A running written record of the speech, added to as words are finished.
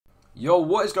Yo,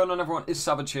 what is going on everyone? It's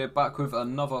Savage here, back with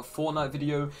another Fortnite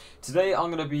video. Today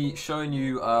I'm going to be showing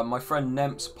you my friend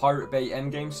Nemp's Pirate Bay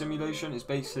endgame simulation. It's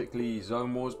basically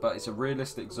Zone Wars, but it's a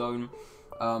realistic zone.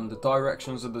 The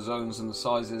directions of the zones and the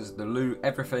sizes, the loot,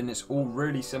 everything, it's all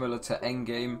really similar to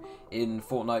endgame in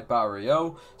Fortnite Battle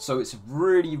Royale. So it's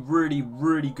really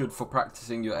good for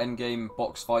practicing your endgame,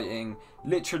 box fighting,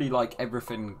 literally like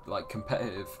everything like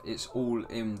competitive. It's all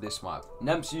in this map.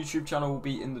 Nemp's YouTube channel will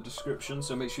be in the description,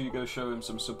 so make sure you go show him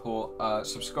some support.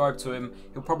 Subscribe to him.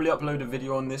 He'll probably upload a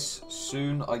video on this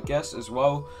soon, I guess, as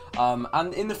well.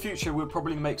 And in the future we'll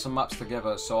probably make some maps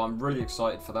together, so I'm really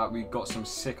excited for that. We've got some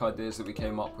sick ideas that we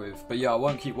came up with. But yeah, I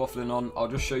won't keep waffling on. I'll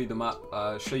just show you the map,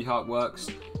 show you how it works,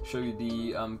 show you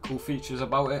the cool features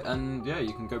about it, and yeah,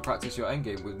 you can go practice your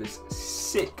endgame with this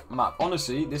sick map.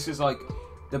 Honestly, this is like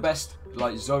the best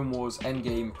like Zone Wars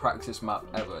endgame practice map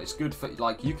ever. It's good for,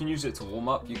 like, you can use it to warm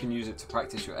up, you can use it to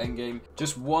practice your endgame.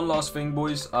 Just one last thing,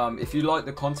 boys, if you like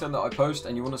the content that I post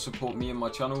and you want to support me and my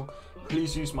channel,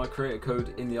 please use my creator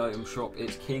code in the item shop.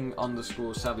 It's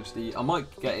king_savaged. I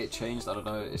might get it changed, I don't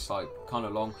know, it's like kind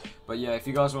of long, but yeah, if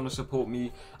you guys want to support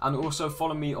me, and also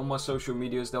follow me on my social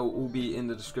medias, they'll all be in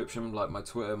the description, like my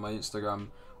Twitter, my Instagram,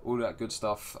 all that good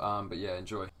stuff. But yeah,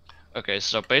 enjoy. Okay,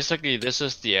 so basically this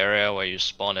is the area where you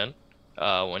spawn in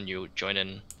when you join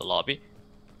in the lobby,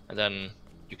 and then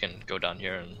you can go down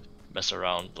here and mess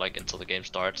around like until the game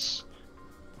starts.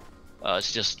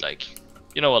 It's just like,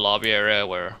 you know, a lobby area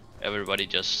where everybody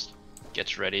just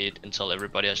gets ready until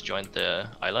everybody has joined the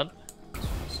island.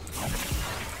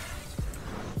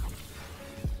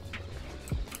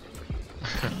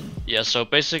 Yeah, so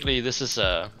basically this is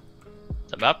the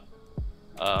map.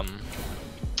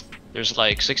 There's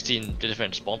like 16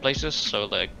 different spawn places, so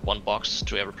like one box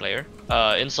to every player.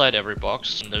 Inside every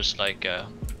box, there's like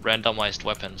randomized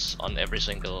weapons on every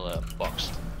single box.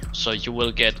 So you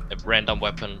will get a random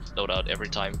weapon loadout every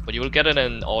time, but you will get it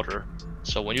in order.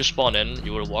 So when you spawn in,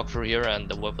 you will walk through here and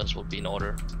the weapons will be in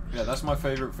order. Yeah, that's my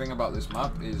favorite thing about this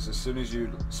map, is as soon as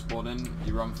you spawn in,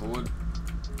 you run forward.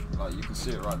 Like, you can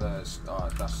see it right there.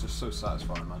 That's just so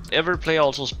satisfying, man. Every player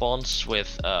also spawns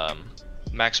with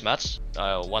max mats,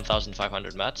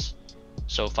 1500 mats,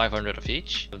 so 500 of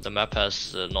each. The map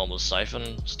has the normal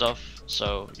siphon stuff,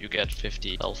 so you get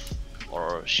 50 health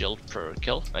or shield per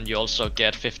kill, and you also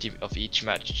get 50 of each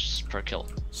match per kill.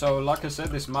 So like I said,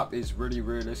 this map is really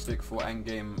realistic for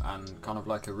endgame and kind of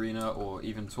like arena or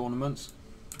even tournaments.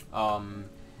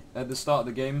 At the start of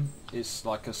the game, it's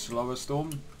like a slower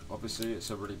storm. Obviously it's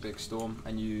a really big storm,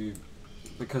 and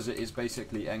because it is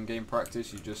basically endgame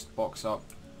practice, you just box up,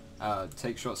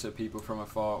 take shots at people from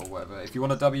afar or whatever. If you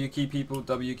want to W key people,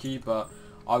 W key, but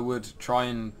I would try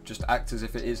and just act as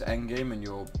if it is endgame and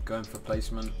you're going for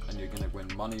placement and you're going to win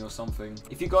money or something.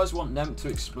 If you guys want Nempt to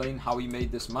explain how he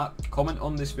made this map, comment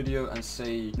on this video and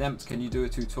say, Nempt, can you do a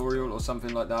tutorial or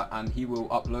something like that, and he will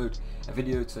upload a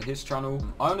video to his channel.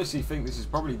 I honestly think this is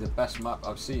probably the best map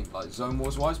I've seen, like Zone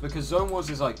Wars wise, because Zone Wars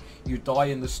is like, you die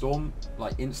in the storm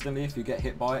like instantly if you get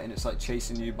hit by it, and it's like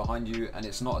chasing you, behind you, and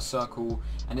it's not a circle,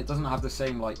 and it doesn't have the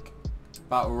same like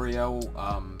Battle Royale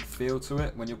feel to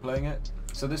it when you're playing it.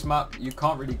 So this map, you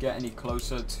can't really get any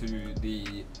closer to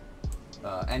the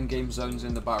endgame zones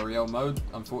in the Battle Royale mode.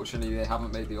 Unfortunately, they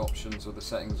haven't made the options or the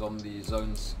settings on the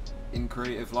zones in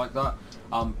creative like that,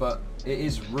 but it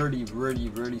is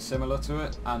really similar to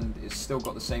it, and it's still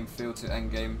got the same feel to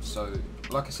endgame. So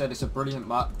like I said, it's a brilliant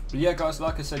map. But yeah guys,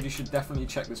 like I said, you should definitely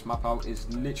check this map out. It's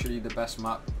literally the best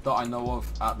map that I know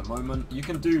of at the moment. You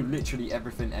can do literally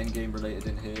everything endgame related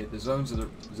in here. The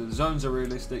zones are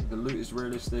realistic, the loot is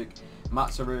realistic,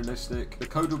 mats are realistic. The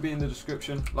code will be in the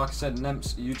description. Like I said,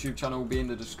 Nemp's YouTube channel will be in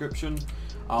the description.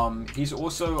 He's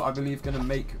also, I believe, going to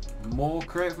make more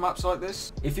creative maps like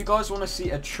this. If you guys want to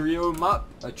see a trio map,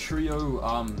 a trio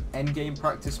endgame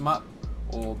practice map,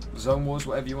 or Zone Wars,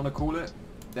 whatever you want to call it,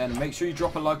 then make sure you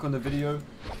drop a like on the video,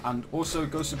 and also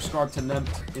go subscribe to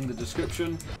Nempt in the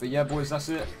description. But yeah boys, that's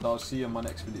it. I'll see you in my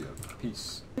next video.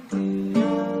 Peace.